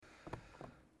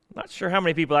Not sure how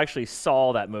many people actually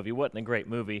saw that movie. It wasn't a great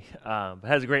movie. It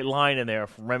has a great line in there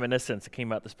from Reminiscence that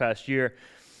came out this past year.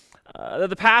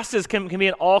 The past can be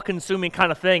an all-consuming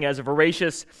kind of thing, as a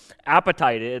voracious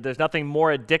appetite. There's nothing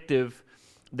more addictive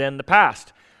than the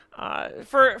past.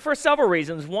 For several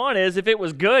reasons. One is, if it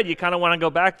was good, you kind of want to go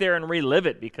back there and relive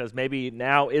it, because maybe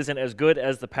now isn't as good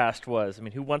as the past was. I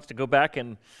mean, who wants to go back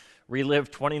and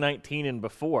relive 2019 and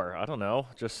before? I don't know.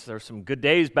 Just there's some good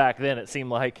days back then, it seemed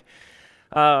like.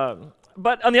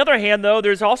 But on the other hand, though,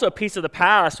 there's also a piece of the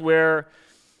past where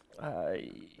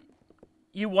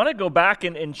you want to go back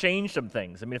and change some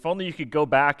things. I mean, if only you could go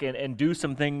back and do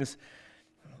some things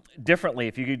differently.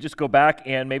 If you could just go back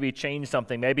and maybe change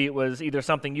something. Maybe it was either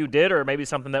something you did or maybe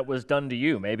something that was done to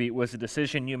you. Maybe it was a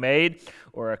decision you made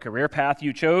or a career path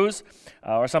you chose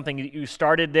or something that you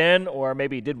started then or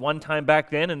maybe did one time back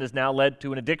then and has now led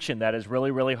to an addiction that is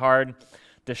really, really hard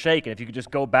to shake. And if you could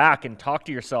just go back and talk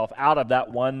to yourself out of that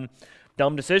one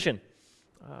dumb decision.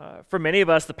 For many of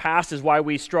us, the past is why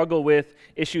we struggle with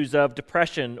issues of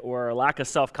depression or a lack of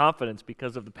self-confidence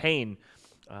because of the pain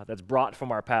that's brought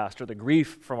from our past or the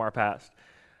grief from our past.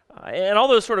 And all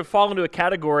those sort of fall into a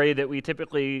category that we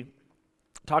typically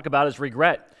talk about as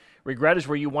regret. Regret is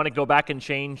where you want to go back and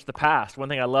change the past. One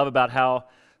thing I love about how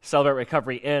Celebrate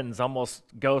Recovery ends, almost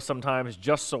go sometimes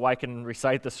just so I can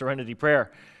recite the Serenity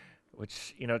Prayer,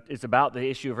 which, is about the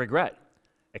issue of regret.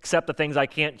 Accept the things I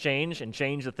can't change and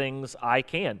change the things I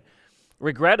can.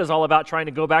 Regret is all about trying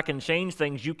to go back and change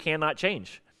things you cannot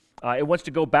change. It wants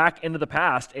to go back into the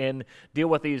past and deal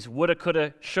with these woulda,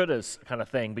 coulda, shouldas kind of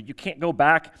thing, but you can't go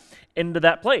back into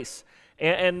that place.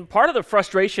 And part of the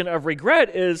frustration of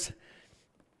regret is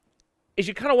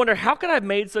you kind of wonder, how could I have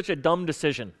made such a dumb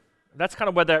decision? That's kind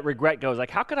of where that regret goes.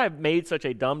 Like, how could I have made such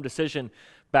a dumb decision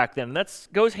back then? And that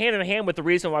goes hand in hand with the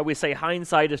reason why we say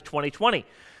hindsight is 20/20.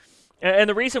 And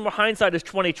the reason why hindsight is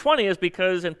 20/20 is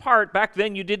because, in part, back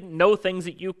then you didn't know things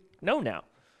that you know now.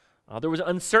 There was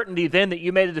uncertainty then that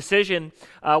you made a decision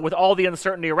with all the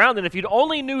uncertainty around. And if you'd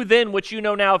only knew then what you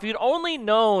know now, if you'd only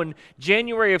known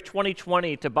January of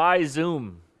 2020 to buy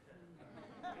Zoom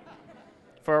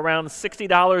for around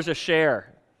 $60 a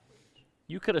share,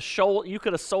 you could have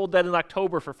sold that in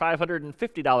October for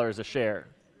 $550 a share.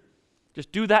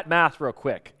 Just do that math real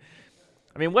quick.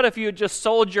 I mean, what if you had just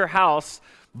sold your house,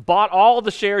 bought all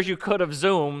the shares you could of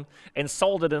Zoom, and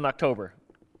sold it in October?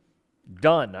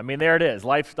 Done. I mean, there it is.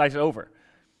 Life's over.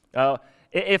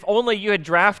 If only you had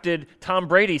drafted Tom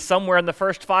Brady somewhere in the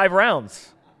first 5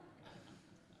 rounds.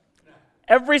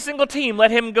 Every single team let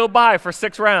him go by for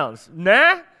 6 rounds.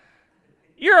 Nah?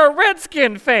 You're a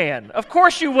Redskin fan. Of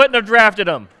course you wouldn't have drafted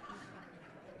him.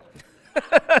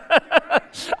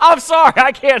 I'm sorry,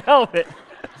 I can't help it.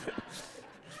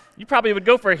 You probably would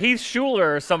go for Heath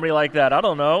Schuler or somebody like that. I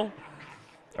don't know.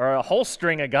 Or a whole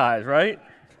string of guys, right?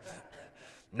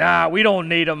 Nah, we don't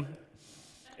need them.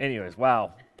 Anyways,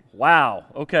 wow.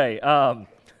 Okay.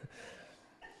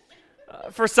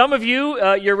 For some of you,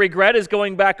 your regret is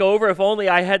going back over, if only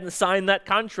I hadn't signed that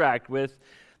contract with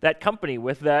that company,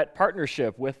 with that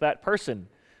partnership, with that person,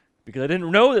 because I didn't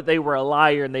know that they were a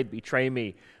liar and they'd betray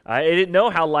me. I didn't know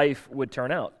how life would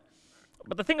turn out.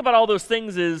 But the thing about all those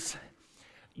things is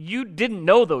you didn't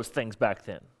know those things back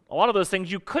then. A lot of those things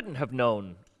you couldn't have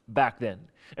known back then.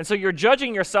 And so you're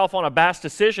judging yourself on a past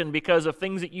decision because of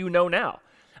things that you know now.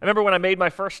 I remember when I made my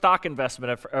first stock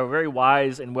investment, a very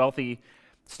wise and wealthy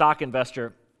stock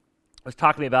investor was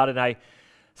talking to me about it, and I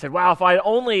said, wow, if I had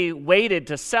only waited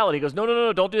to sell it. He goes,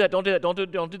 no, don't do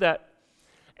that.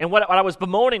 And what I was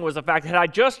bemoaning was the fact that had I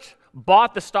just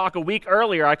bought the stock a week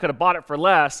earlier, I could have bought it for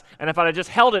less, and if I had just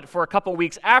held it for a couple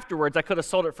weeks afterwards, I could have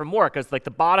sold it for more, because like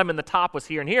the bottom and the top was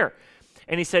here and here.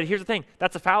 And he said, here's the thing,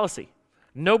 that's a fallacy.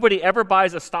 Nobody ever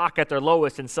buys a stock at their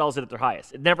lowest and sells it at their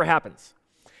highest. It never happens.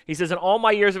 He says, in all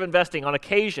my years of investing, on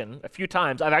occasion, a few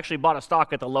times, I've actually bought a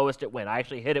stock at the lowest it went. I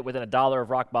actually hit it within $1 of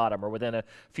rock bottom or within a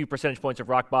few percentage points of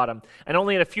rock bottom. And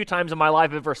only in a few times in my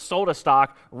life have I ever sold a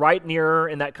stock right near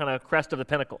in that kind of crest of the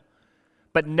pinnacle.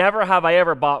 But never have I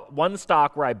ever bought one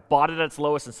stock where I bought it at its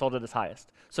lowest and sold it at its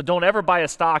highest. So don't ever buy a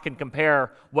stock and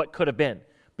compare what could have been,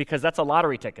 because that's a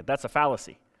lottery ticket. That's a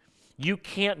fallacy. You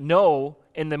can't know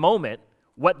in the moment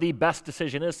what the best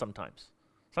decision is sometimes.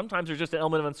 Sometimes there's just an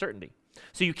element of uncertainty.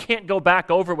 So you can't go back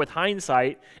over with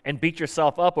hindsight and beat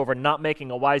yourself up over not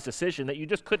making a wise decision that you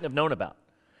just couldn't have known about.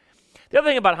 The other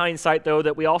thing about hindsight, though,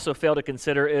 that we also fail to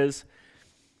consider is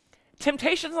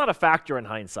temptation's not a factor in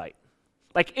hindsight.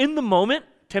 Like in the moment,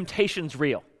 temptation's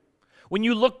real. When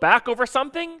you look back over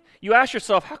something, you ask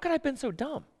yourself, how could I have been so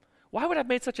dumb? Why would I have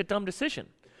made such a dumb decision?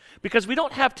 Because we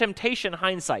don't have temptation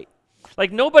hindsight.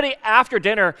 Like nobody after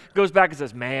dinner goes back and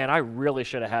says, man, I really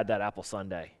should have had that apple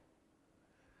sundae.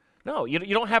 No, you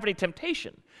don't have any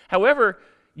temptation. However,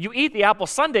 you eat the apple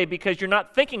sundae because you're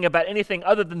not thinking about anything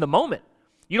other than the moment.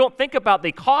 You don't think about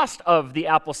the cost of the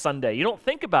apple sundae. You don't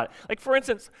think about it. Like for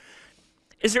instance,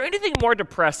 is there anything more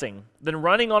depressing than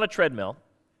running on a treadmill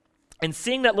and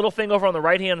seeing that little thing over on the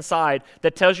right-hand side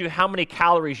that tells you how many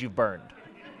calories you've burned?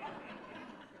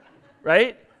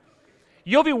 Right?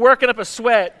 You'll be working up a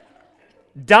sweat,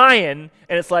 dying,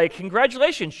 and it's like,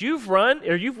 congratulations, you've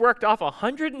worked off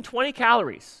 120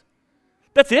 calories.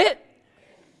 That's it.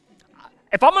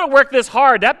 If I'm going to work this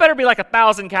hard, that better be like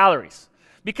 1,000 calories.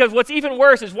 Because what's even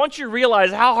worse is once you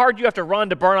realize how hard you have to run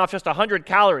to burn off just 100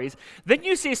 calories, then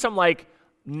you see some like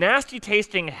nasty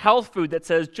tasting health food that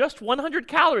says just 100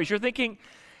 calories. You're thinking,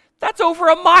 that's over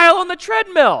a mile on the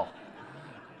treadmill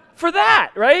for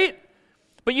that, right?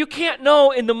 But you can't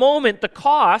know in the moment the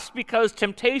cost because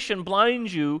temptation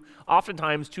blinds you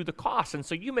oftentimes to the cost. And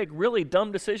so you make really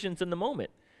dumb decisions in the moment.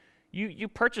 You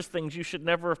purchase things you should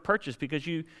never have purchased because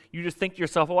you just think to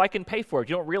yourself, oh, I can pay for it.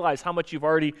 You don't realize how much you've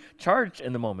already charged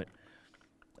in the moment.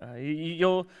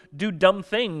 You'll do dumb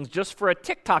things just for a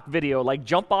TikTok video, like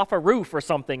jump off a roof or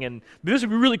something, and this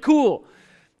would be really cool.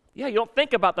 Yeah, you don't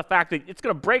think about the fact that it's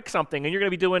going to break something, and you're going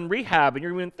to be doing rehab, and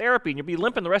you're doing therapy, and you'll be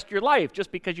limping the rest of your life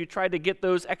just because you tried to get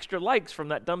those extra likes from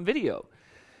that dumb video.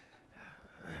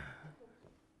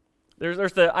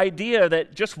 There's the idea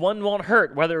that just one won't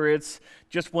hurt, whether it's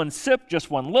just one sip,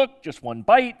 just one look, just one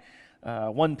bite,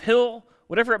 one pill,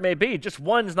 whatever it may be. Just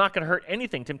one's not going to hurt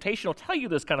anything. Temptation will tell you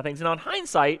those kind of things. And on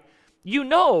hindsight, you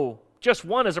know just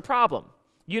one is a problem.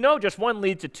 You know just one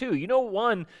leads to two. You know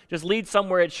one just leads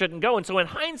somewhere it shouldn't go. And so in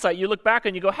hindsight, you look back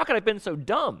and you go, how could I have been so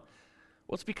dumb?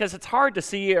 Well, it's because it's hard to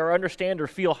see or understand or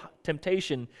feel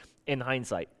temptation in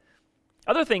hindsight.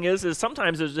 Other thing is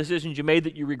sometimes those decisions you made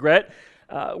that you regret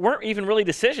weren't even really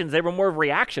decisions. They were more of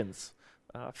reactions.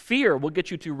 Fear will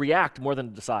get you to react more than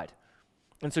to decide.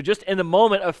 And so just in the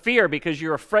moment of fear, because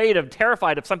you're afraid of,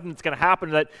 terrified of something that's going to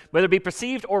happen, that whether it be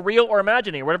perceived or real or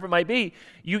imaginary, or whatever it might be,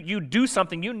 you do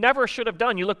something you never should have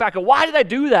done. You look back and, why did I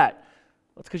do that?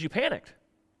 Well, it's because you panicked.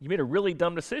 You made a really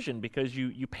dumb decision because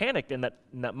you panicked in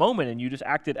that moment and you just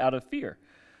acted out of fear.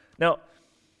 Now,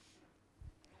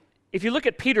 if you look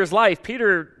at Peter's life,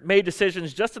 Peter made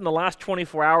decisions just in the last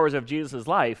 24 hours of Jesus'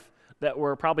 life that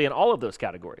were probably in all of those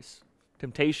categories.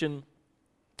 Temptation,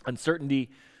 uncertainty,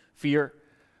 fear.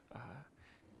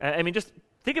 I mean, just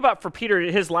think about for Peter,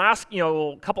 his last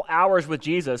couple hours with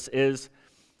Jesus is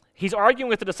he's arguing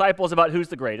with the disciples about who's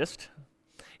the greatest.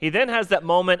 He then has that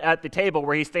moment at the table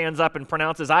where he stands up and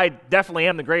pronounces, I definitely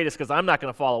am the greatest because I'm not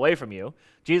going to fall away from you.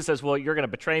 Jesus says, well, you're going to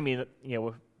betray me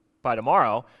by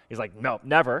tomorrow. He's like, no,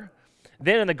 never.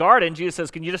 Then in the garden, Jesus says,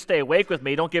 can you just stay awake with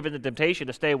me? Don't give in to temptation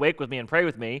to stay awake with me and pray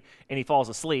with me. And he falls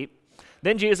asleep.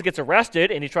 Then Jesus gets arrested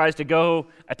and he tries to go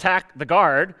attack the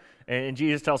guard. And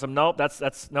Jesus tells him, nope,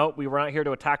 nope, we were not here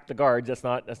to attack the guards. That's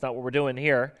not what we're doing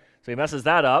here. So he messes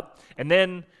that up. And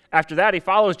then after that, he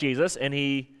follows Jesus and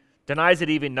he denies that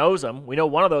he even knows him. We know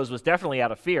one of those was definitely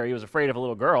out of fear. He was afraid of a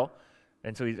little girl.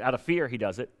 And so he's out of fear, he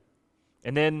does it.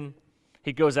 And then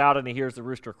he goes out and he hears the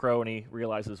rooster crow and he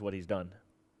realizes what he's done.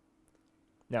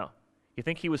 Now, you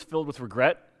think he was filled with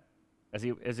regret as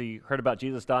he heard about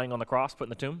Jesus dying on the cross, put in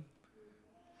the tomb?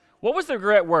 What was the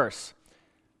regret worse?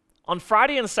 On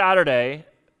Friday and Saturday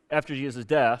after Jesus'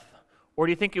 death, or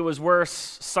do you think it was worse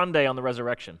Sunday on the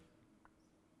resurrection?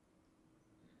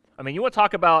 I mean, you want to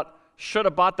talk about should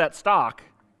have bought that stock,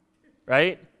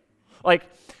 right? Like,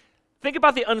 think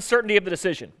about the uncertainty of the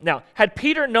decision. Now, had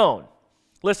Peter known,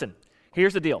 listen,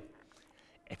 here's the deal.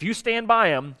 If you stand by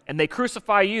him and they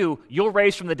crucify you, you'll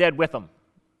raise from the dead with them.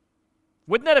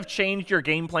 Wouldn't that have changed your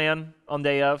game plan on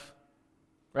day of,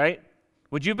 right?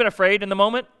 Would you have been afraid in the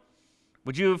moment?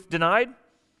 Would you have denied?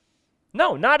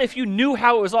 No, not if you knew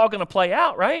how it was all going to play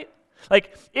out, right?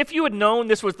 Like, if you had known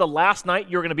this was the last night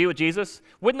you were going to be with Jesus,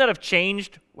 wouldn't that have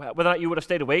changed whether or not you would have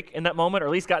stayed awake in that moment or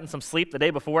at least gotten some sleep the day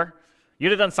before?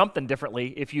 You'd have done something differently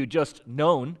if you'd just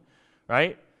known,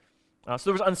 right? So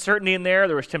there was uncertainty in there.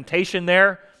 There was temptation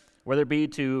there, whether it be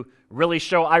to really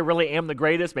show I really am the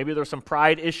greatest. Maybe there were some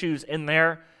pride issues in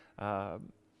there. All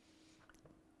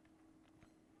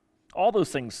those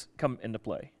things come into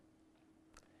play.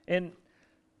 And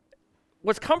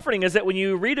what's comforting is that when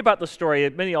you read about the story,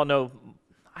 many of y'all know,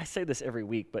 I say this every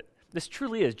week, but this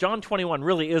truly is. John 21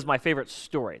 really is my favorite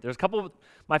story. There's a couple of,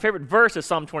 my favorite verse is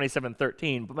Psalm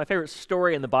 27:13, but my favorite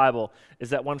story in the Bible is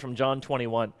that one from John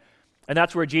 21. And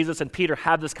that's where Jesus and Peter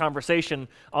have this conversation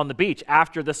on the beach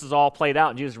after this is all played out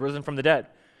and Jesus is risen from the dead.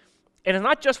 And it's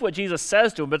not just what Jesus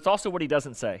says to him, but it's also what he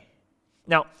doesn't say.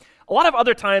 Now, A lot of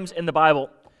other times in the Bible,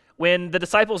 when the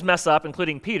disciples mess up,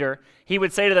 including Peter, he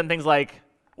would say to them things like,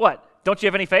 what, don't you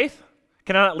have any faith?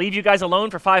 Can I not leave you guys alone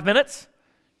for 5 minutes?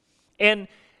 And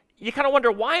you kind of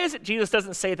wonder, why is it Jesus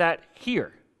doesn't say that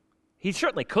here? He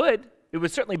certainly could. It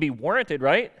would certainly be warranted,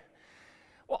 right?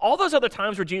 Well, all those other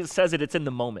times where Jesus says it, it's in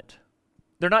the moment.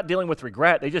 They're not dealing with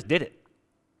regret. They just did it.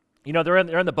 You know, they're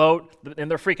in the boat,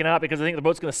 and they're freaking out because they think the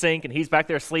boat's going to sink, and he's back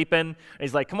there sleeping. And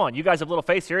he's like, come on, you guys have little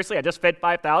faith? Seriously? I just fed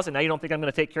 5,000. Now you don't think I'm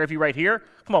going to take care of you right here?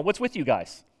 Come on, what's with you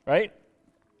guys, right?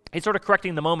 He's sort of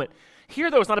correcting the moment. Here,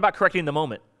 though, it's not about correcting the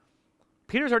moment.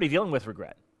 Peter's already dealing with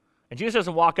regret. And Jesus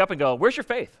doesn't walk up and go, where's your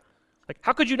faith? Like,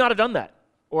 how could you not have done that?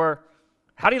 Or,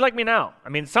 how do you like me now? I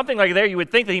mean, something like there, you would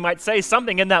think that he might say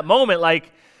something in that moment,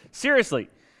 like, seriously.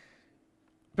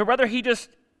 But rather, he just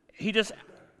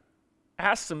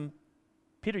asks him,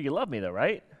 Peter, you love me though,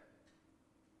 right?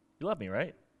 You love me,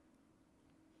 right?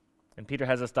 And Peter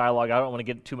has this dialogue. I don't want to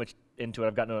get too much into it.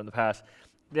 I've gotten it in the past.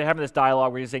 They're having this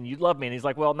dialogue where he's saying, you love me. And he's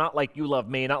like, well, not like you love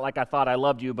me, not like I thought I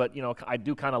loved you, but, you know, I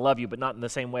do kind of love you, but not in the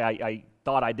same way I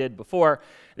thought I did before.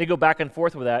 They go back and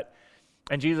forth with that.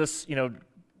 And Jesus, you know,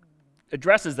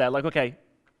 addresses that, like, okay,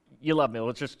 you love me.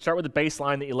 Let's just start with the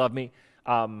baseline that you love me.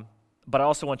 But I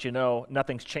also want you to know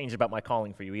nothing's changed about my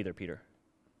calling for you either, Peter.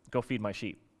 Go feed my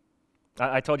sheep.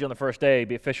 I told you on the first day,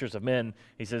 be fishers of men.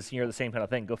 He says, you're the same kind of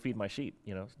thing. Go feed my sheep.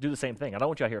 You know, do the same thing. I don't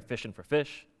want you out here fishing for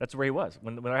fish. That's where he was.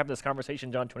 When I have this conversation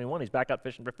in John 21, he's back out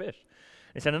fishing for fish.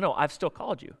 He said, no, I've still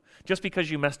called you. Just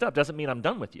because you messed up doesn't mean I'm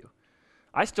done with you.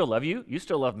 I still love you. You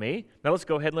still love me. Now let's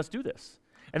go ahead and let's do this.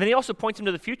 And then he also points him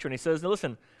to the future, and he says, now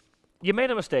listen, you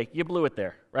made a mistake. You blew it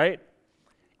there, right?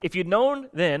 If you'd known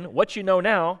then what you know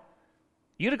now,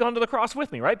 you'd have gone to the cross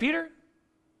with me, right, Peter?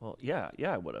 Well, yeah,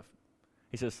 I would have.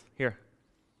 He says, here,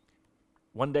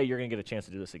 one day you're going to get a chance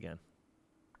to do this again.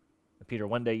 And Peter,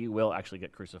 one day you will actually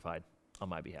get crucified on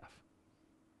my behalf.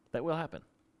 That will happen.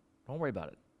 Don't worry about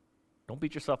it. Don't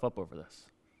beat yourself up over this.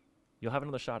 You'll have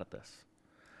another shot at this.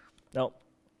 Now,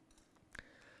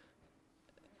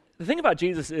 the thing about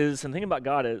Jesus is, and the thing about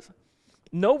God is,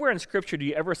 nowhere in Scripture do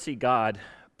you ever see God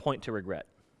point to regret.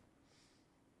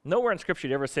 Nowhere in Scripture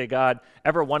do you ever say God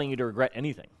ever wanting you to regret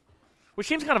anything. Which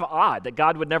seems kind of odd that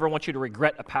God would never want you to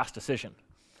regret a past decision.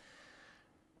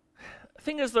 The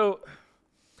thing is, though,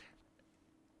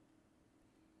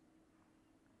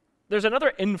 there's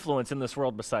another influence in this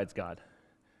world besides God.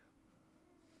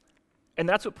 And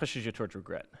that's what pushes you towards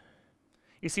regret.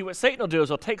 You see, what Satan will do is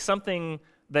he'll take something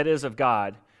that is of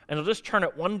God, and he'll just turn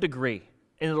it 1 degree,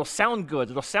 and it'll sound good,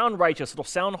 it'll sound righteous, it'll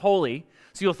sound holy,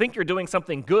 so you'll think you're doing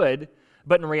something good,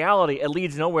 but in reality, it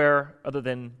leads nowhere other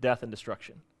than death and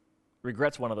destruction.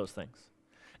 Regret's one of those things.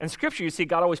 In Scripture, you see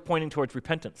God always pointing towards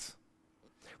repentance.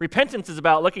 Repentance is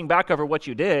about looking back over what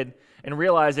you did and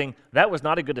realizing that was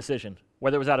not a good decision.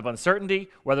 Whether it was out of uncertainty,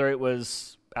 whether it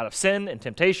was out of sin and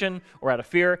temptation, or out of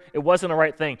fear, it wasn't the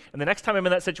right thing. And the next time I'm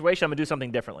in that situation, I'm going to do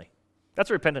something differently. That's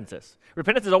what repentance is.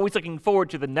 Repentance is always looking forward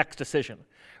to the next decision.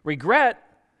 Regret,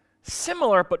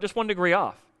 similar, but just 1 degree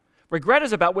off. Regret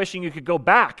is about wishing you could go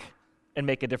back and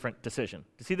make a different decision.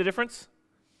 Do you see the difference?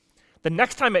 The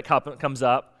next time it comes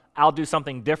up, I'll do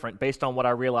something different based on what I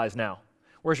realize now.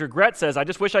 Whereas regret says, I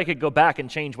just wish I could go back and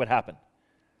change what happened.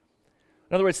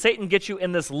 In other words, Satan gets you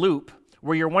in this loop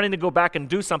where you're wanting to go back and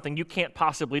do something you can't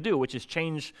possibly do, which is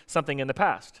change something in the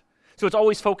past. So it's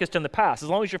always focused in the past. As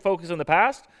long as you're focused in the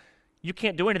past, you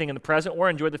can't do anything in the present or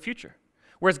enjoy the future.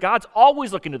 Whereas God's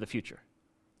always looking to the future.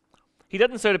 He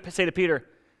doesn't say to Peter,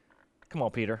 come on,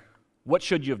 Peter, what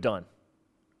should you have done?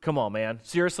 Come on, man.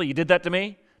 Seriously, you did that to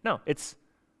me? No, it's,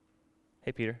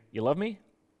 hey, Peter, you love me?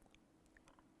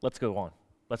 Let's go on.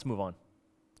 Let's move on.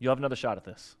 You'll have another shot at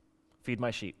this. Feed my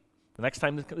sheep. The next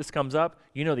time this comes up,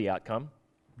 you know the outcome.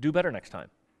 Do better next time.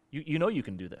 You know you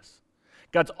can do this.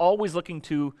 God's always looking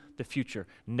to the future.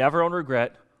 Never on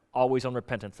regret, always on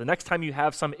repentance. The next time you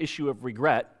have some issue of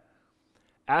regret,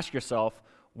 ask yourself,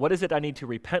 what is it I need to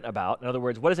repent about? In other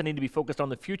words, what does I need to be focused on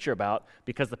the future about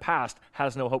because the past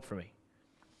has no hope for me?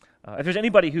 If there's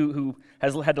anybody who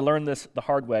has had to learn this the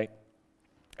hard way,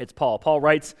 it's Paul. Paul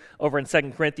writes over in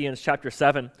 2 Corinthians chapter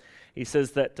 7, he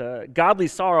says that godly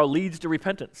sorrow leads to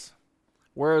repentance,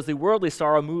 whereas the worldly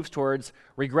sorrow moves towards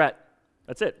regret.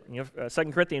 That's it. 2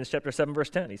 Corinthians chapter 7,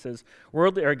 verse 10, he says,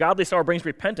 godly sorrow brings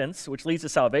repentance, which leads to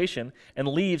salvation, and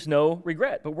leaves no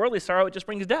regret. But worldly sorrow, it just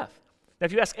brings death. Now,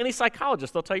 if you ask any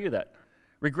psychologist, they'll tell you that.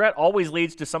 Regret always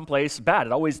leads to someplace bad.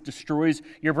 It always destroys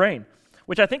your brain,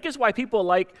 which I think is why people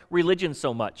like religion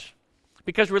so much.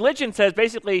 Because religion says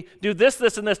basically, do this,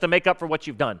 this, and this to make up for what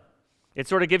you've done. It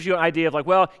sort of gives you an idea of like,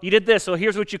 well, you did this, so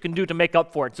here's what you can do to make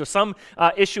up for it. So some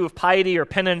issue of piety or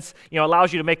penance,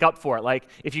 allows you to make up for it. Like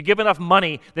if you give enough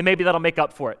money, then maybe that'll make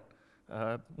up for it.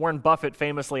 Warren Buffett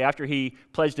famously, after he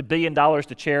pledged $1 billion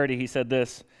to charity, he said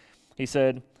this. He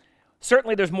said,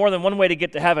 "Certainly there's more than one way to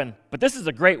get to heaven, but this is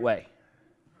a great way."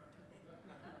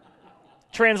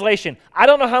 Translation, I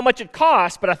don't know how much it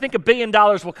costs, but I think $1 billion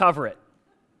will cover it.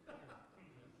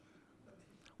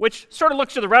 Which sort of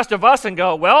looks to the rest of us and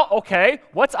go, well, okay,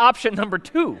 what's option number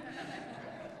 2?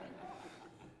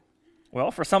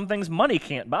 Well, for some things money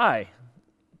can't buy.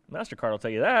 MasterCard will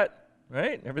tell you that,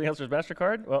 right? Everything else is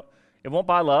MasterCard. Well, it won't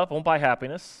buy love, won't buy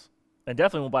happiness, and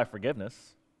definitely won't buy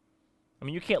forgiveness. I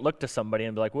mean, you can't look to somebody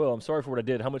and be like, well, I'm sorry for what I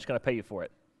did. How much can I pay you for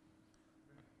it?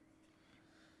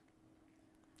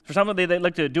 For some of them, they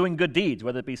look to doing good deeds,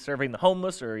 whether it be serving the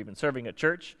homeless or even serving at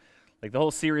church. Like the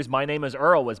whole series, My Name is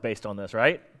Earl, was based on this,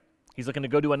 right? He's looking to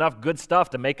go do enough good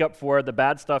stuff to make up for the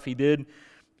bad stuff he did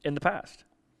in the past.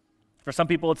 For some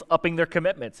people, it's upping their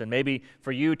commitments. And maybe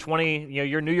for you,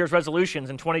 your New Year's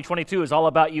resolutions in 2022 is all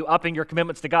about you upping your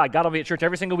commitments to God. God will be at church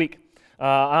every single week.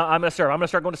 I'm going to serve. I'm going to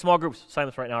start going to small groups.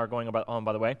 Assignments right now are going on,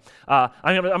 by the way.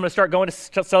 I'm going to start going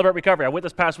to Celebrate Recovery. I went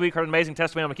this past week, heard an amazing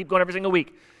testimony. I'm going to keep going every single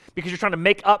week because you're trying to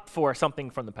make up for something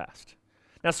from the past.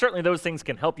 Now, certainly those things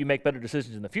can help you make better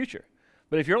decisions in the future.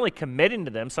 But if you're only committing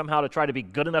to them somehow to try to be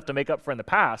good enough to make up for in the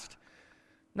past,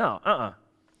 no,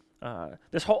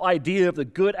 this whole idea of the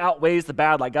good outweighs the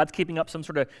bad, like God's keeping up some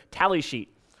sort of tally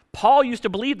sheet. Paul used to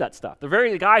believe that stuff. The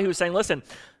very guy who was saying, listen,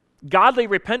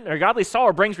 godly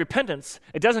sorrow brings repentance.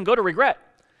 It doesn't go to regret.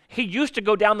 He used to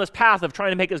go down this path of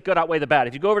trying to make his good outweigh the bad.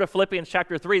 If you go over to Philippians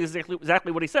chapter 3, this is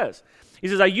exactly what he says. He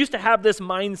says, I used to have this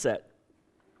mindset.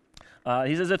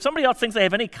 He says, if somebody else thinks they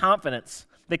have any confidence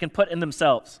they can put in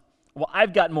themselves, well,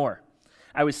 I've got more.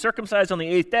 I was circumcised on the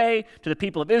 8th day, to the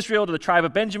people of Israel, to the tribe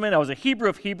of Benjamin. I was a Hebrew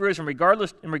of Hebrews in regard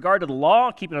to the law,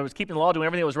 I was keeping the law, doing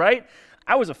everything that was right.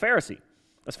 I was a Pharisee.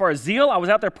 As far as zeal, I was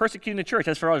out there persecuting the church.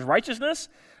 As far as righteousness,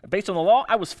 based on the law,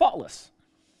 I was faultless.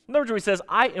 In other words, what he says,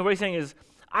 what he's saying is,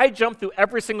 I jumped through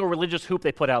every single religious hoop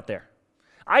they put out there.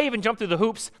 I even jumped through the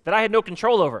hoops that I had no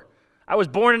control over. I was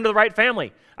born into the right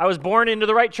family. I was born into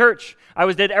the right church.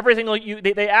 did everything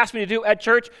they asked me to do at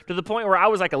church, to the point where I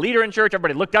was like a leader in church.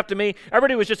 Everybody looked up to me.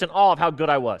 Everybody was just in awe of how good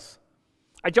I was.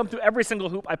 I jumped through every single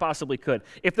hoop I possibly could.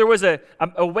 If there was a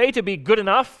way to be good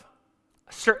enough,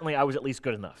 certainly I was at least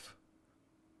good enough.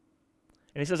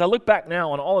 And he says, I look back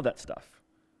now on all of that stuff,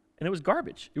 and it was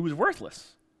garbage. It was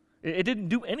worthless. It didn't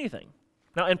do anything.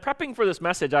 Now, in prepping for this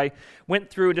message, I went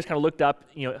through and just kind of looked up,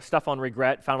 stuff on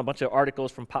regret, found a bunch of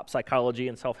articles from pop psychology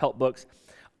and self-help books.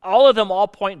 All of them all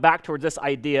point back towards this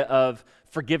idea of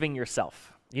forgiving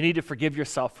yourself. You need to forgive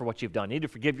yourself for what you've done. You need to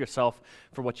forgive yourself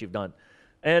for what you've done.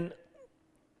 And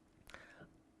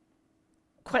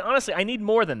quite honestly, I need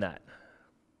more than that.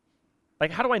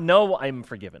 Like, how do I know I'm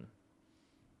forgiven?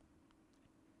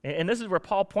 And this is where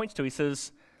Paul points to. He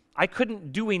says, I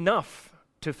couldn't do enough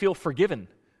to feel forgiven.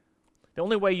 The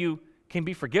only way you can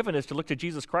be forgiven is to look to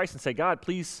Jesus Christ and say, God,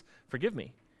 please forgive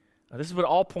me. This is what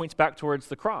all points back towards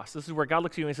the cross. This is where God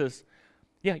looks at you and he says,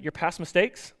 yeah, your past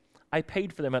mistakes, I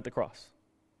paid for them at the cross.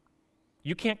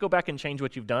 You can't go back and change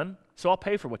what you've done, so I'll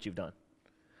pay for what you've done.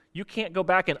 You can't go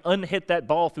back and unhit that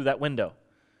ball through that window.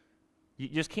 You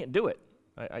just can't do it.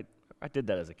 I did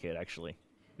that as a kid, actually.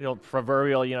 The old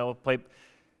proverbial, play.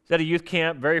 At a youth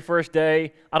camp, very first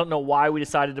day, I don't know why we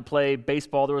decided to play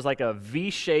baseball. There was like a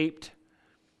V-shaped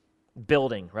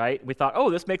building, right? We thought,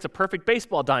 this makes a perfect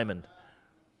baseball diamond.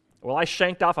 Well, I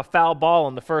shanked off a foul ball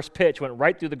on the first pitch, went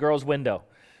right through the girl's window.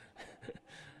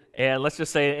 And let's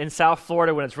just say in South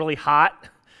Florida, when it's really hot,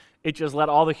 it just let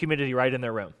all the humidity right in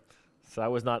their room. So I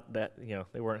was not that,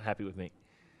 they weren't happy with me.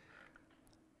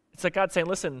 It's like God saying,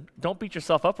 listen, don't beat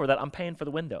yourself up for that. I'm paying for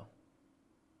the window.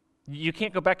 You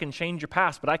can't go back and change your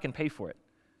past, but I can pay for it.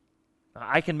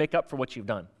 I can make up for what you've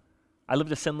done. I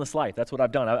lived a sinless life. That's what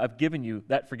I've done. I've given you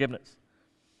that forgiveness.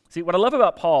 See, what I love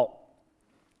about Paul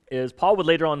is Paul would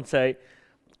later on say,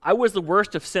 I was the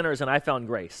worst of sinners and I found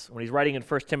grace. When he's writing in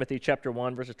 1 Timothy chapter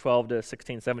 1, verses 12 to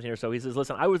 16, 17 or so, he says,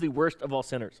 listen, I was the worst of all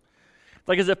sinners. It's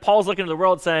like as if Paul's looking at the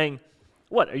world saying,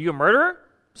 what, are you a murderer?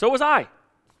 So was I.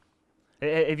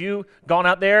 Have you gone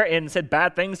out there and said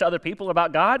bad things to other people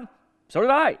about God? So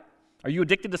did I. Are you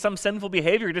addicted to some sinful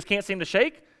behavior you just can't seem to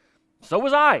shake? So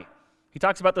was I. He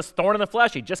talks about this thorn in the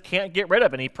flesh he just can't get rid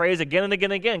of, and he prays again and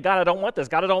again and again, God, I don't want this.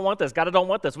 God, I don't want this. God, I don't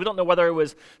want this. We don't know whether it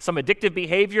was some addictive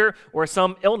behavior or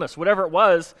some illness. Whatever it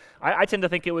was, I tend to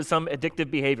think it was some addictive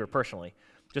behavior personally,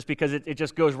 just because it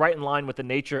just goes right in line with the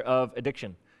nature of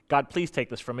addiction. God, please take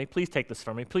this from me. Please take this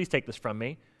from me. Please take this from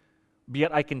me.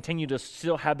 yet I continue to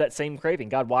still have that same craving.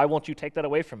 God, why won't you take that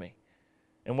away from me?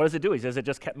 And what does it do? He says it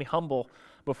just kept me humble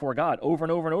before God over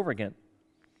and over and over again.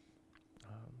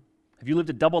 Have you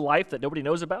lived a double life that nobody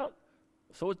knows about?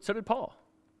 So did Paul.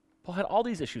 Paul had all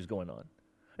these issues going on.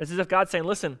 It's as if God's saying,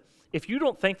 listen, if you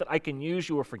don't think that I can use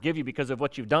you or forgive you because of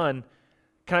what you've done,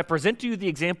 can I present to you the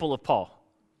example of Paul?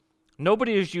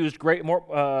 Nobody has used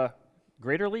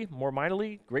greaterly, more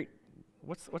mightily, great.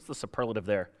 What's the superlative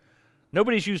there?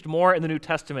 Nobody's used more in the New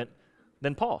Testament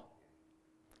than Paul.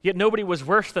 Yet nobody was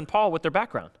worse than Paul with their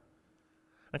background.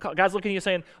 And God's looking at you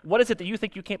saying, what is it that you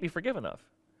think you can't be forgiven of?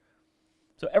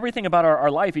 So everything about our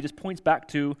life, he just points back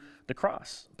to the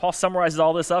cross. Paul summarizes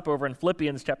all this up over in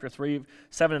Philippians chapter 3,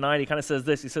 7 and 9. He kind of says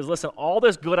this. He says, listen, all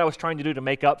this good I was trying to do to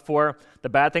make up for the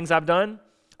bad things I've done,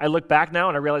 I look back now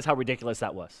and I realize how ridiculous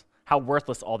that was, how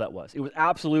worthless all that was. It was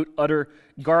absolute, utter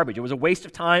garbage. It was a waste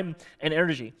of time and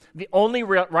energy. The only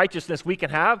righteousness we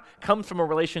can have comes from a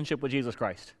relationship with Jesus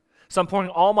Christ. So I'm pouring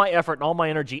all my effort and all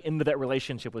my energy into that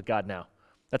relationship with God now.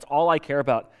 That's all I care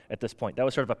about at this point. That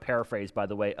was sort of a paraphrase, by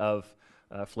the way, of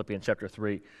Philippians chapter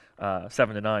 3,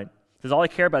 7 to 9. It says, all I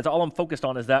care about, is all I'm focused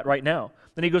on is that right now.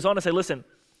 Then he goes on to say, listen,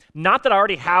 not that I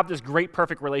already have this great,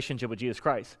 perfect relationship with Jesus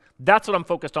Christ. That's what I'm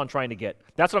focused on trying to get.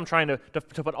 That's what I'm trying to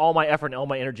put all my effort and all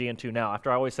my energy into now.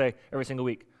 After I always say every single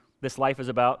week, this life is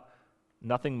about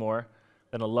nothing more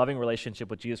than a loving relationship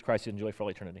with Jesus Christ to enjoy for all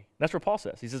eternity. And that's what Paul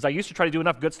says. He says, I used to try to do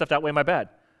enough good stuff to outweigh my bad.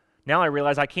 Now I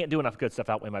realize I can't do enough good stuff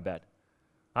to outweigh my bad.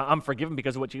 I'm forgiven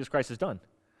because of what Jesus Christ has done.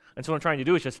 And so what I'm trying to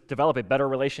do is just develop a better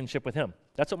relationship with him.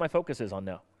 That's what my focus is on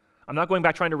now. I'm not going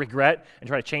back trying to regret and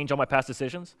try to change all my past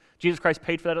decisions. Jesus Christ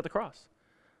paid for that at the cross.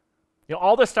 You know,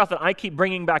 all this stuff that I keep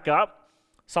bringing back up,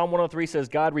 Psalm 103 says,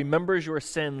 God remembers your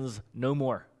sins no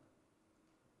more.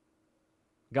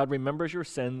 God remembers your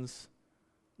sins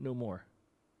no more.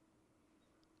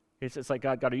 It's like,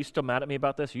 God, are you still mad at me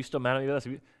about this? Are you still mad at me about this?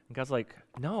 And God's like,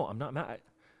 no, I'm not mad.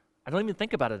 I don't even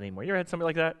think about it anymore. You ever had somebody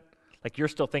like that? Like you're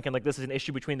still thinking like this is an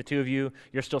issue between the two of you.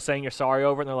 You're still saying you're sorry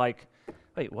over it, and they're like,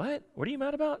 wait, what? What are you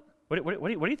mad about? What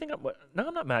do you think? No,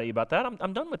 I'm not mad at you about that.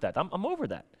 I'm done with that. I'm over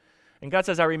that. And God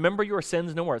says, I remember your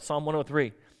sins no more. It's Psalm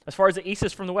 103. As far as the east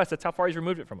is from the west, that's how far he's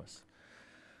removed it from us.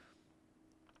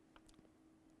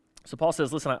 So Paul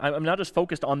says, listen, I'm not just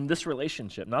focused on this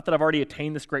relationship. Not that I've already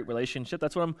attained this great relationship.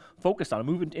 That's what I'm focused on. I'm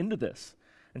moving into this.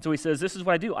 And so he says, this is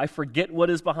what I do. I forget what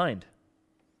is behind.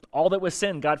 All that was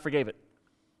sin, God forgave it.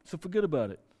 So forget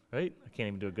about it, right? I can't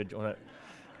even do a good job on that.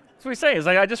 That's what he's saying. Is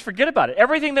like, I just forget about it.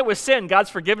 Everything that was sin, God's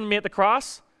forgiven me at the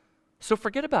cross, so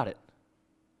forget about it.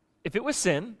 If it was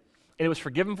sin, and it was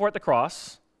forgiven for at the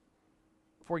cross,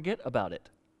 forget about it.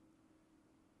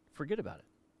 Forget about it.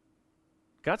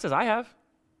 God says, I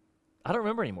don't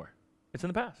remember anymore. It's in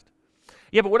the past.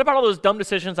 Yeah, but what about all those dumb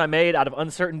decisions I made out of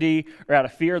uncertainty or out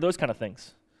of fear, those kind of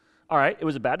things? All right, it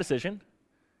was a bad decision.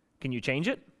 Can you change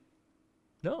it?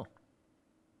 No.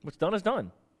 What's done is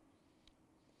done.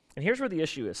 And here's where the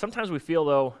issue is. Sometimes we feel,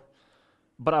 though,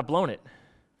 but I've blown it.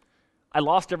 I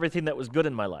lost everything that was good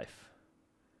in my life.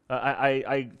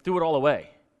 I threw it all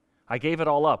away. I gave it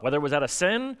all up. Whether it was out of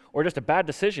sin or just a bad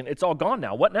decision, it's all gone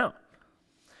now. What now?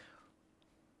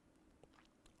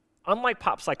 Unlike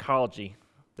pop psychology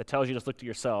that tells you just look to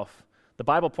yourself, the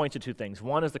Bible points to two things.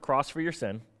 One is the cross for your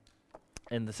sin,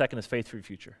 and the second is faith for your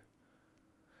future.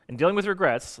 In dealing with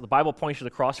regrets, the Bible points to the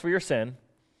cross for your sin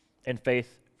and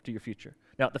faith to your future.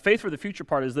 Now, the faith for the future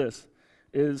part is this,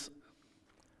 is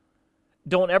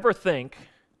don't ever think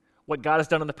what God has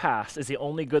done in the past is the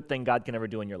only good thing God can ever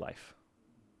do in your life.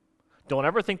 Don't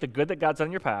ever think the good that God's done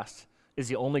in your past is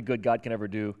the only good God can ever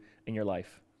do in your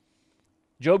life.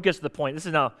 Job gets to the point.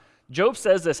 Job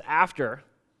says this after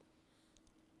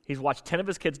he's watched 10 of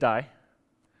his kids die,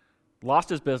 lost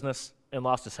his business, and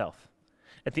lost his health.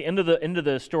 At the end of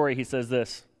the story, he says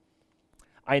this,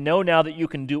 I know now that you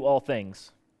can do all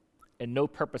things, and no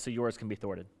purpose of yours can be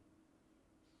thwarted.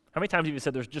 How many times have you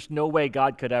said there's just no way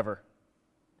God could ever?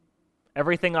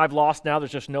 Everything I've lost now,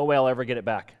 there's just no way I'll ever get it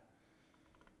back.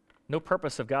 No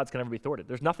purpose of God's can ever be thwarted.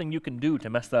 There's nothing you can do to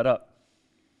mess that up.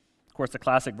 Of course, the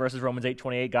classic verse is Romans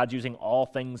 8:28, God's using all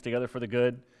things together for the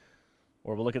good.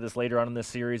 Or we'll look at this later on in this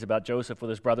series about Joseph with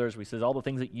his brothers. He says all the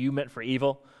things that you meant for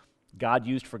evil, God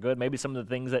used for good. Maybe some of the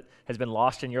things that has been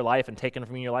lost in your life and taken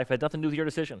from you in your life had nothing to do with your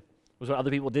decision. It was what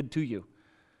other people did to you.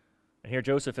 And here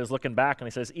Joseph is looking back and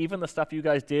he says, even the stuff you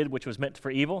guys did, which was meant for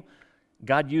evil,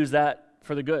 God used that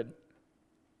for the good.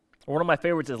 One of my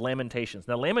favorites is Lamentations.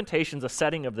 Now, Lamentations, a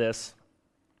setting of this,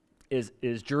 is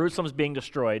Jerusalem's being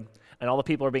destroyed and all the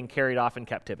people are being carried off in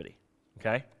captivity.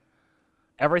 Okay?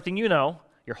 Everything you know,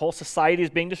 your whole society is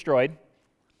being destroyed.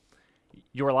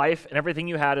 Your life and everything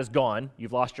you had is gone.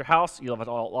 You've lost your house. You've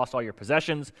lost all your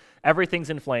possessions. Everything's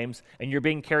in flames, and you're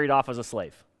being carried off as a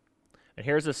slave. And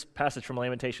here's this passage from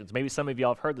Lamentations. Maybe some of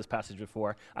y'all have heard this passage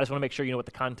before. I just want to make sure you know what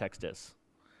the context is.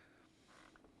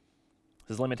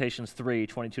 This is Lamentations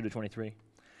 3:22-23.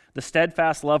 The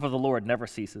steadfast love of the Lord never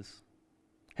ceases.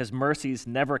 His mercies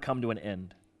never come to an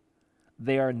end.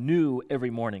 They are new every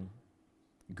morning.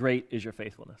 Great is your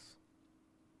faithfulness.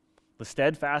 The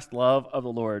steadfast love of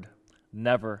the Lord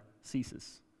never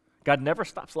ceases. God never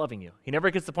stops loving you. He never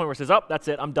gets to the point where he says, oh, that's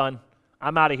it, I'm done.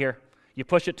 I'm out of here. You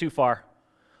push it too far.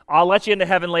 I'll let you into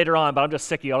heaven later on, but I'm just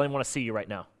sick of you. I don't even want to see you right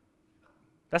now.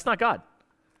 That's not God.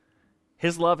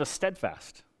 His love is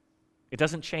steadfast. It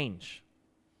doesn't change.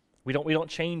 We don't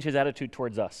change his attitude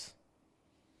towards us.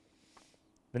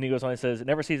 Then he goes on and says, it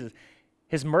never ceases.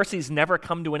 His mercies never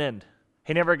come to an end.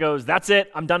 He never goes, that's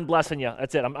it, I'm done blessing you.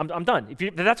 That's it, I'm done.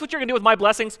 If that's what you're going to do with my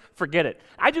blessings, forget it.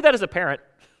 I do that as a parent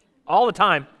all the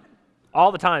time.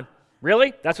 All the time.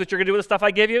 Really? That's what you're going to do with the stuff I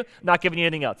give you? Not giving you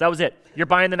anything else. That was it. You're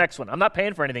buying the next one. I'm not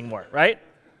paying for anything more, right?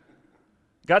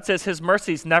 God says his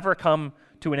mercies never come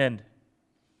to an end.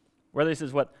 Whether he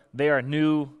says what? They are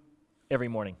new every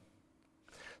morning.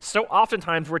 So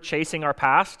oftentimes we're chasing our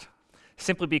past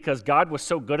simply because God was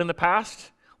so good in the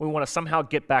past, we want to somehow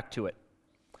get back to it.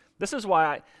 This is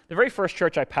why the very first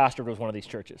church I pastored was one of these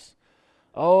churches.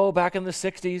 Oh, back in the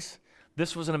 60s,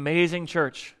 this was an amazing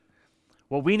church.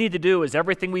 What we need to do is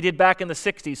everything we did back in the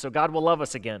 60s so God will love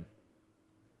us again.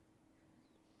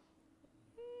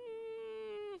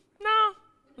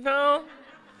 No.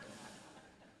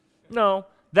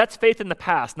 That's faith in the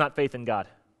past, not faith in God.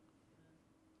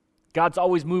 God's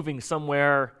always moving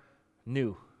somewhere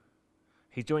new.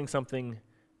 He's doing something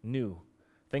new.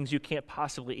 Things you can't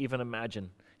possibly even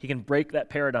imagine. He can break that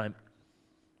paradigm.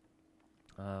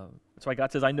 That's why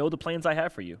God says, I know the plans I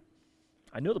have for you.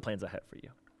 I know the plans I have for you.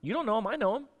 You don't know them, I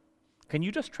know them. Can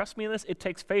you just trust me in this? It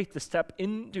takes faith to step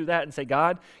into that and say,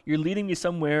 God, you're leading me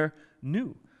somewhere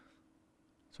new.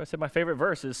 So I said my favorite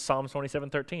verse is Psalm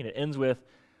 27:13. It ends with,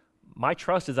 my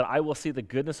trust is that I will see the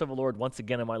goodness of the Lord once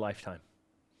again in my lifetime.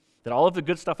 That all of the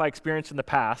good stuff I experienced in the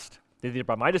past, either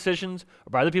by my decisions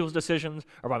or by other people's decisions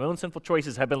or by my own sinful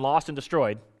choices, have been lost and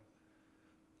destroyed.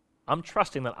 I'm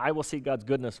trusting that I will see God's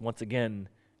goodness once again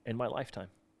in my lifetime.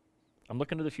 I'm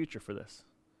looking to the future for this.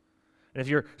 And if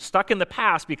you're stuck in the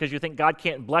past because you think God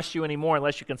can't bless you anymore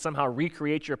unless you can somehow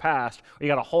recreate your past, or you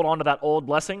got to hold on to that old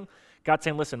blessing, God's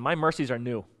saying, listen, my mercies are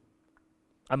new.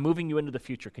 I'm moving you into the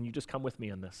future. Can you just come with me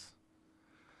in this?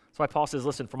 That's why Paul says,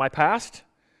 listen, for my past,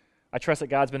 I trust that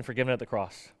God's been forgiven at the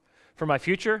cross. For my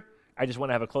future, I just want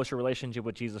to have a closer relationship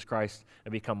with Jesus Christ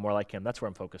and become more like him. That's where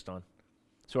I'm focused on.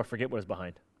 So I forget what is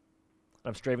behind.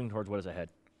 I'm striving towards what is ahead.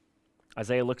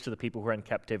 Isaiah looks to the people who are in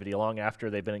captivity long after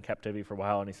they've been in captivity for a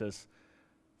while, and he says,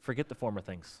 forget the former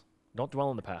things. Don't dwell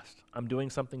in the past. I'm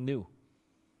doing something new.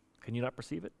 Can you not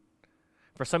perceive it?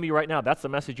 For some of you right now, that's the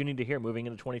message you need to hear moving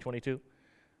into 2022,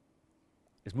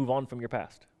 is move on from your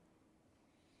past.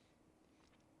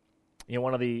 You know,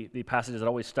 one of the passages that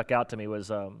always stuck out to me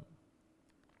was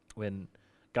when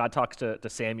God talks to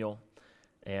Samuel,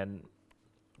 and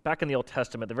back in the Old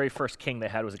Testament, the very first king they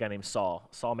had was a guy named Saul.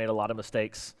 Saul made a lot of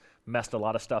mistakes, messed a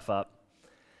lot of stuff up.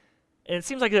 And it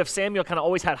seems like as if Samuel kind of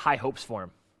always had high hopes for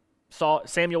him.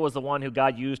 Samuel was the one who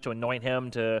God used to anoint him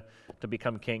to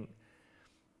become king.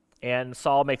 And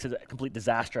Saul makes a complete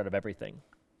disaster out of everything.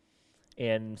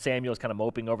 And Samuel's kind of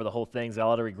moping over the whole thing. He's got a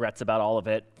lot of regrets about all of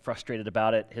it, frustrated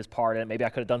about it, his part in it. Maybe I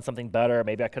could have done something better.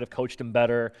 Maybe I could have coached him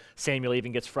better. Samuel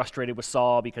even gets frustrated with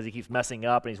Saul because he keeps messing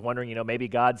up, and he's wondering, maybe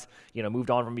God's, moved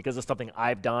on from him because of something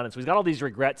I've done. And so he's got all these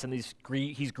regrets, and he's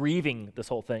grieving this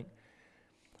whole thing.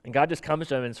 And God just comes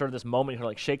to him in sort of this moment,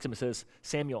 he shakes him and says,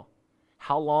 Samuel,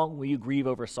 how long will you grieve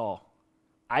over Saul?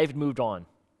 I've moved on.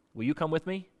 Will you come with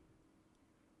me?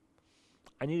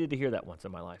 I needed to hear that once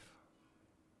in my life.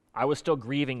 I was still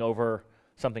grieving over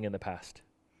something in the past.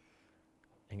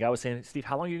 And God was saying, Steve,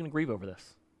 how long are you going to grieve over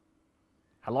this?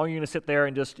 How long are you going to sit there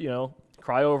and just,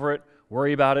 cry over it,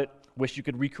 worry about it, wish you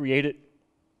could recreate it?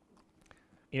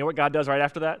 You know what God does right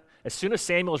after that? As soon as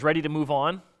Samuel is ready to move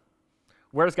on,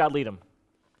 where does God lead him?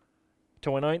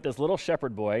 To anoint this little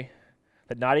shepherd boy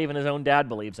that not even his own dad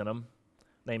believes in him,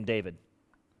 named David.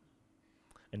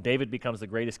 And David becomes the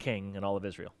greatest king in all of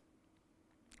Israel.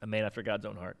 A man after God's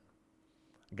own heart.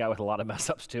 A guy with a lot of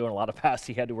mess-ups too, and a lot of past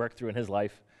he had to work through in his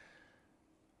life.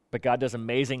 But God does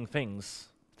amazing things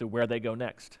through where they go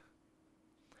next.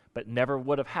 But never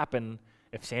would have happened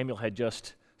if Samuel had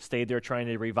just stayed there trying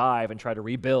to revive and try to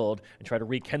rebuild and try to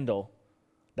rekindle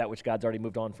that which God's already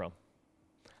moved on from.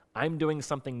 I'm doing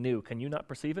something new. Can you not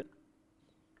perceive it?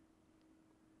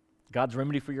 God's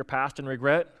remedy for your past and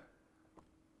regret,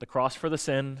 the cross for the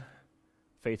sin,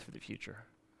 faith for the future.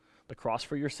 The cross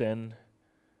for your sin,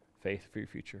 faith for your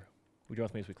future. Would you join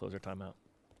with me as we close our time out?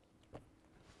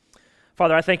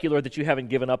 Father, I thank you, Lord, that you haven't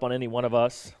given up on any one of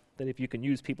us, that if you can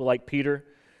use people like Peter,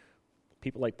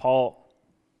 people like Paul,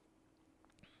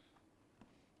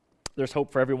 there's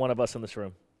hope for every one of us in this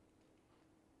room.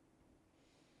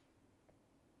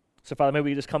 So, Father, may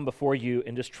we just come before you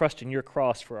and just trust in your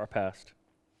cross for our past.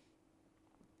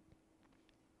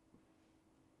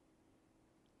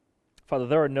 Father,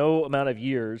 there are no amount of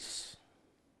years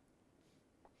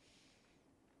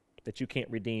that you can't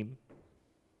redeem.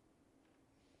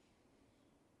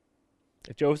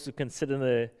 If Joseph can sit in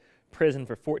the prison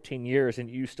for 14 years and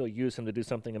you still use him to do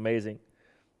something amazing,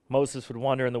 Moses would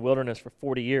wander in the wilderness for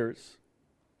 40 years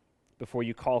before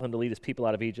you call him to lead his people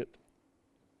out of Egypt.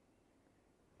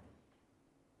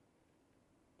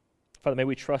 Father, may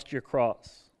we trust your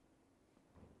cross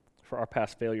for our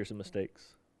past failures and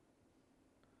mistakes.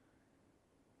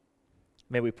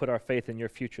 May we put our faith in your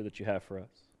future that you have for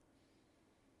us,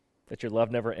 that your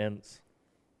love never ends.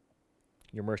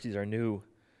 Your mercies are new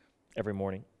every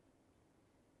morning.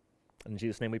 In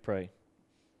Jesus' name we pray.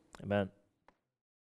 Amen.